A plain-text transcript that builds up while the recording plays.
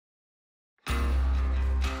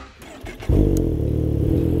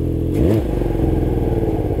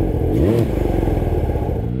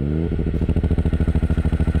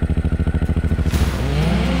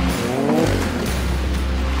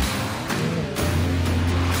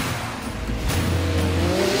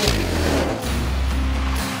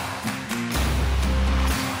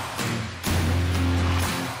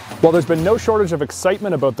Well, there's been no shortage of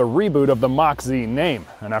excitement about the reboot of the Mach Z name,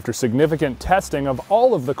 and after significant testing of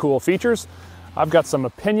all of the cool features, I've got some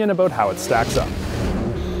opinion about how it stacks up.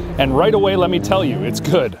 And right away, let me tell you, it's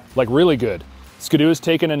good, like really good. Ski Doo has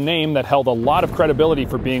taken a name that held a lot of credibility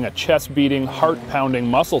for being a chest-beating, heart-pounding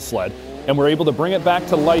muscle sled, and we're able to bring it back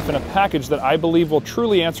to life in a package that I believe will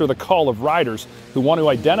truly answer the call of riders who want to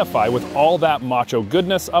identify with all that macho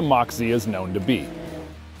goodness a Mach Z is known to be.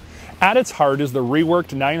 At its heart is the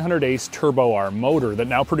reworked 900 Ace Turbo R motor that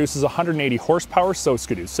now produces 180 horsepower, so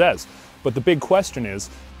Ski Doo says. But the big question is,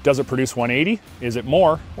 does it produce 180? Is it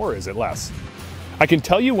more, or is it less? I can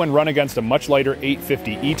tell you when run against a much lighter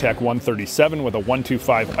 850 E-Tech 137 with a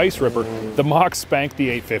 125 Ice Ripper, the Mach spanked the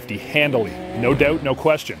 850 handily. No doubt, no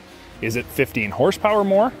question. Is it 15 horsepower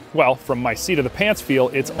more? Well, from my seat of the pants feel,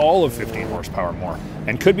 it's all of 15 horsepower more,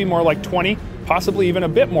 and could be more like 20, possibly even a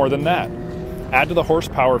bit more than that. Add to the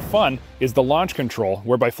horsepower fun is the launch control,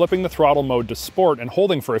 where by flipping the throttle mode to sport and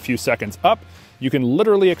holding for a few seconds up, you can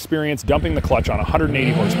literally experience dumping the clutch on a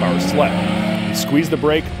 180 horsepower sled. You squeeze the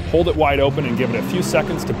brake, hold it wide open and give it a few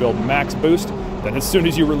seconds to build max boost, then as soon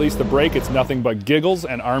as you release the brake, it's nothing but giggles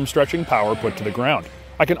and arm stretching power put to the ground.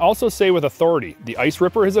 I can also say with authority, the Ice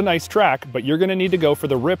Ripper is a nice track, but you're going to need to go for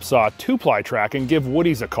the Ripsaw 2-ply track and give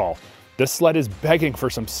Woody's a call. This sled is begging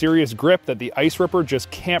for some serious grip that the Ice Ripper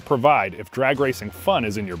just can't provide if drag racing fun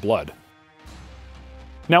is in your blood.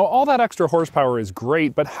 Now, all that extra horsepower is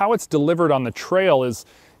great, but how it's delivered on the trail is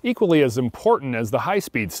equally as important as the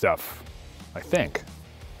high-speed stuff, I think.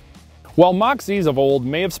 While Mach Zs of old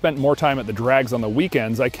may have spent more time at the drags on the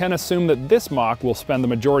weekends, I can assume that this Mach will spend the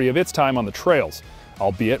majority of its time on the trails,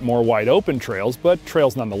 albeit more wide-open trails, but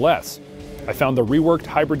trails nonetheless. I found the reworked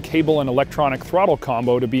hybrid cable and electronic throttle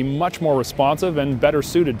combo to be much more responsive and better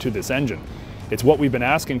suited to this engine. It's what we've been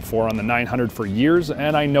asking for on the 900 for years,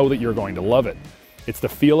 and I know that you're going to love it. It's the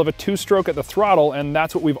feel of a two-stroke at the throttle, and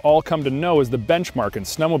that's what we've all come to know as the benchmark in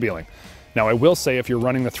snowmobiling. Now, I will say if you're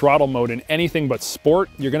running the throttle mode in anything but sport,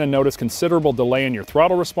 you're going to notice considerable delay in your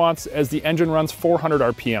throttle response as the engine runs 400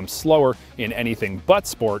 RPM slower in anything but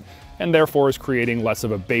sport, and therefore is creating less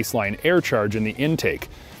of a baseline air charge in the intake.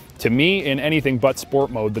 To me, in anything but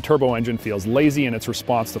sport mode, the turbo engine feels lazy in its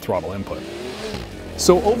response to throttle input.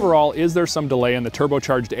 So overall, is there some delay in the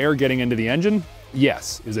turbocharged air getting into the engine?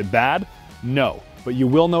 Yes. Is it bad? No. But you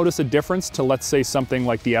will notice a difference to, let's say, something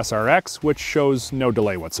like the SRX, which shows no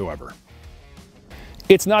delay whatsoever.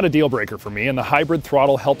 It's not a deal breaker for me, and the hybrid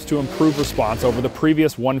throttle helps to improve response over the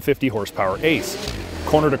previous 150 horsepower Ace.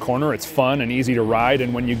 Corner to corner, it's fun and easy to ride,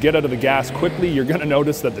 and when you get out of the gas quickly, you're going to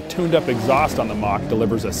notice that the tuned-up exhaust on the Mach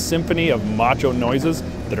delivers a symphony of macho noises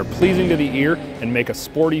that are pleasing to the ear and make a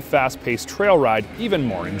sporty, fast-paced trail ride even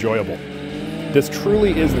more enjoyable. This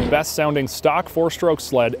truly is the best-sounding stock four-stroke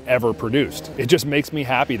sled ever produced. It just makes me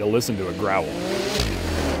happy to listen to it growl.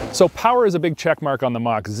 So power is a big checkmark on the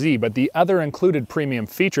Mach Z, but the other included premium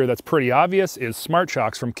feature that's pretty obvious is Smart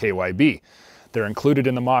Shox from KYB. They're included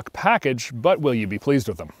in the Mach package, but will you be pleased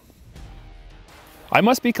with them? I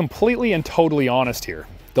must be completely and totally honest here.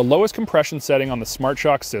 The lowest compression setting on the Smart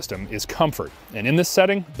Shox system is comfort, and in this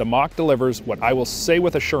setting, the Mach delivers what I will say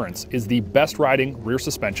with assurance is the best riding rear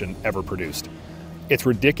suspension ever produced. It's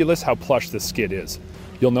ridiculous how plush this skid is.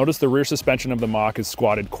 You'll notice the rear suspension of the Mach is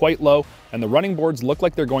squatted quite low, and the running boards look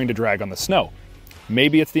like they're going to drag on the snow.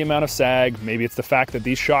 Maybe it's the amount of sag, maybe it's the fact that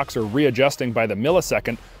these shocks are readjusting by the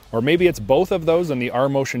millisecond, or maybe it's both of those and the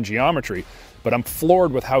R-motion geometry, but I'm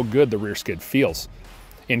floored with how good the rear skid feels.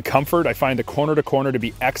 In comfort, I find the corner-to-corner to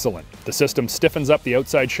be excellent. The system stiffens up the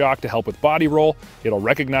outside shock to help with body roll, it'll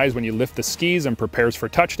recognize when you lift the skis and prepares for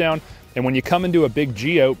touchdown, and when you come into a big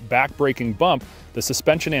G-out back-braking bump, the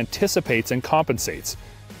suspension anticipates and compensates.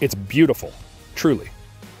 It's beautiful, truly.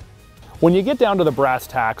 When you get down to the brass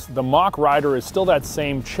tacks, the Mach rider is still that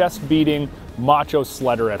same chest-beating, macho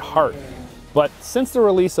sledder at heart. But since the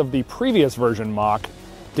release of the previous version Mach,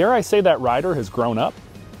 dare I say that rider has grown up?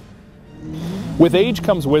 With age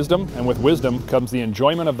comes wisdom, and with wisdom comes the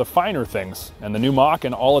enjoyment of the finer things, and the new Mach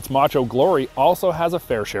in all its macho glory also has a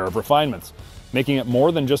fair share of refinements, making it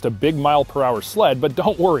more than just a big mile-per-hour sled, but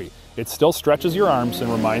don't worry, it still stretches your arms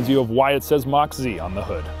and reminds you of why it says Mach Z on the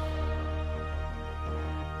hood.